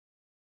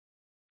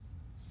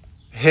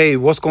Hey,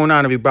 what's going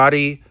on,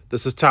 everybody?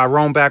 This is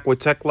Tyrone back with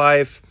Tech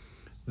Life.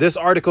 This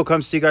article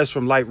comes to you guys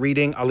from Light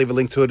Reading. I'll leave a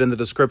link to it in the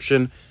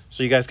description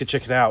so you guys can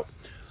check it out.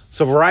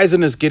 So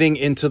Verizon is getting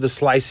into the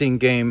slicing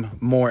game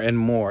more and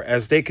more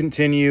as they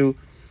continue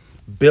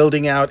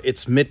building out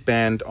its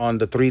mid-band on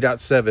the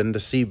 3.7, the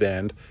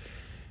C-band,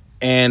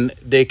 and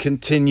they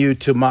continue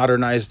to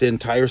modernize the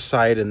entire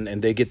site, and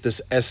they get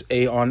this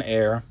SA on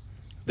air.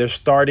 They're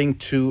starting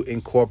to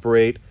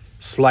incorporate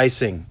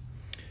slicing.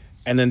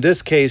 And in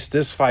this case,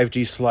 this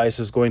 5G slice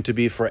is going to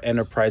be for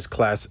enterprise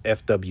class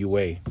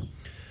FWA.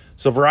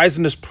 So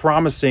Verizon is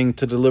promising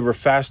to deliver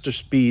faster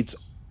speeds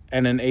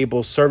and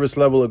enable service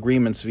level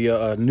agreements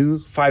via a new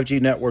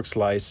 5G network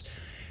slice,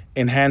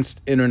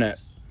 enhanced internet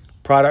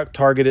product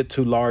targeted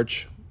to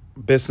large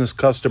business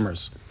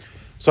customers.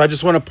 So I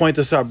just want to point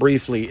this out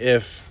briefly.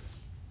 If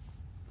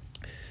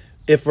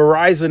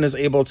Verizon is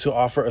able to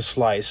offer a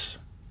slice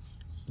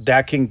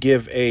that can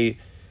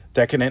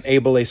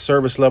enable a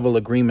service level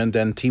agreement,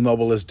 then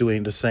T-Mobile is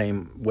doing the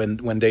same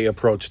when they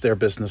approach their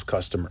business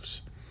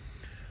customers.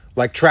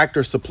 Like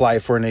Tractor Supply,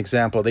 for an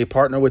example, they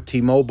partner with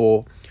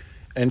T-Mobile,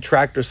 and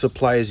Tractor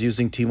Supply is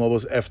using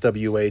T-Mobile's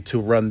FWA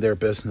to run their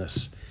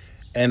business.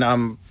 And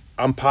I'm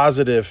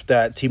positive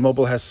that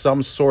T-Mobile has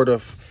some sort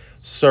of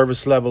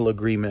service level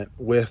agreement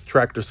with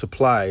Tractor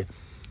Supply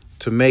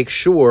to make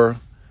sure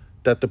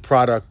that the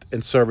product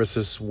and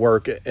services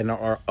work and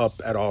are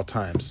up at all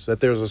times, that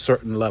there's a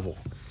certain level.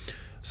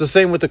 It's the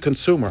same with the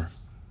consumer.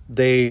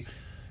 T-Mobile,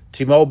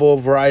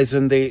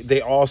 Verizon,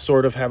 they all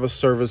sort of have a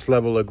service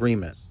level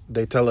agreement.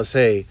 They tell us,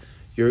 hey,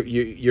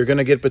 you're going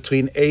to get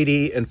between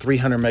 80 and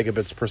 300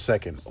 megabits per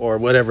second, or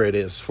whatever it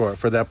is for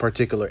that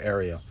particular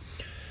area.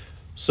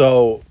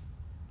 So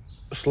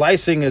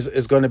slicing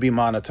is going to be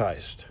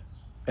monetized,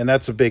 and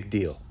that's a big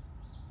deal.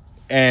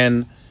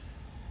 And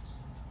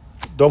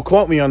don't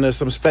quote me on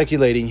this, I'm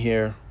speculating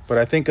here, but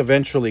I think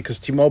eventually, because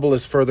T-Mobile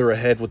is further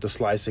ahead with the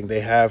slicing,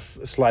 they have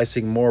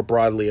slicing more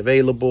broadly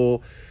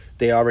available.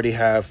 They already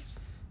have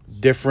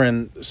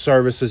different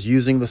services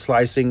using the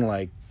slicing,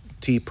 like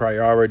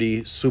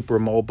T-Priority, Super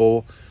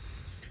Mobile,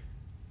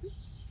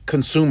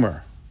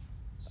 Consumer.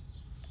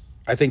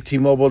 I think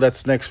T-Mobile,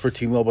 that's next for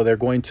T-Mobile. They're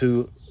going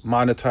to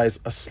monetize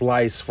a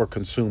slice for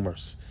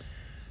consumers.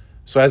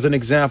 So as an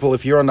example,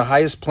 if you're on the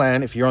highest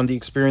plan, if you're on the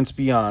Experience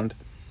Beyond,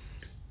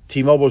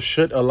 T-Mobile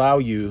should allow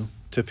you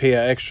to pay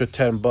an extra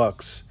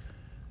 $10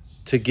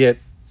 to get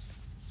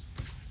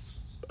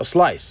a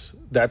slice.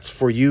 That's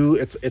for you.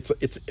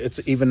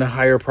 It's even a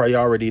higher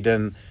priority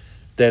than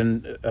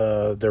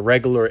the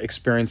regular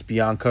Experience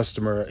Beyond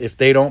customer. If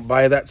they don't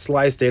buy that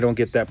slice, they don't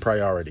get that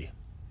priority.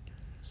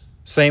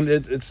 Same.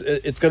 It's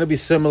going to be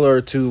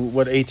similar to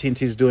what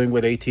AT&T is doing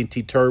with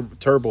AT&T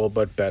Turbo,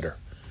 but better.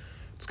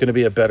 It's going to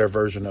be a better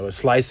version of it.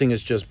 Slicing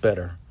is just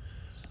better.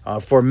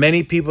 For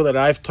many people that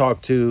I've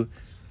talked to,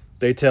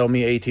 they tell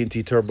me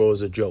AT&T Turbo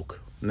is a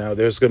joke. Now,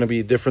 there's going to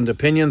be different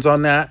opinions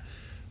on that,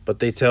 but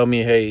they tell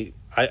me, hey,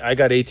 I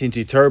got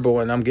AT&T Turbo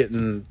and I'm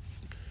getting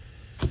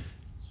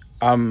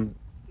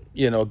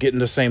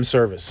the same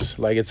service.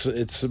 Like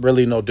it's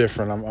really no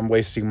different. I'm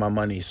wasting my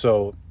money.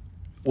 So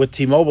with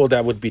T-Mobile,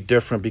 that would be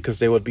different because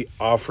they would be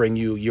offering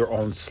you your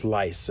own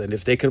slice. And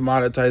if they could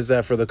monetize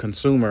that for the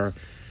consumer,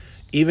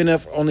 even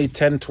if only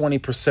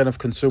 10-20% of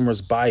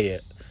consumers buy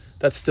it,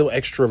 that's still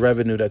extra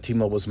revenue that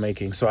T-Mobile is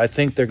making. So I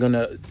think they're going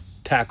to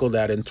tackle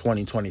that in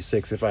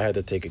 2026 if I had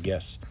to take a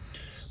guess.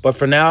 But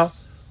for now,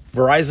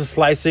 Verizon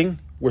slicing,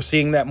 we're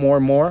seeing that more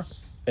and more.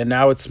 And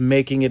now it's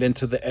making it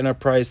into the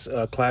enterprise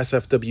class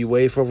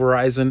FWA for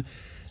Verizon.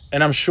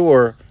 And I'm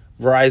sure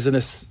Verizon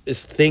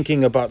is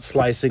thinking about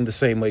slicing the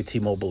same way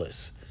T-Mobile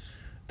is.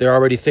 They're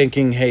already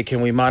thinking, hey,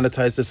 can we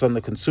monetize this on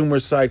the consumer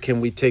side?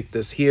 Can we take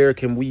this here?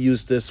 Can we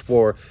use this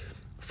for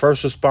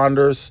first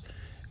responders?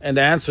 And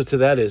the answer to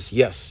that is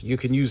yes, you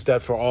can use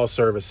that for all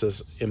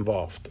services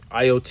involved.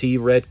 IoT,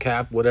 Red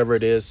Cap, whatever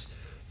it is,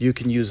 you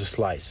can use a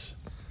slice.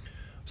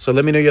 So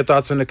let me know your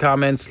thoughts in the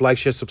comments. Like,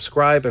 share,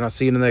 subscribe, and I'll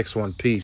see you in the next one. Peace.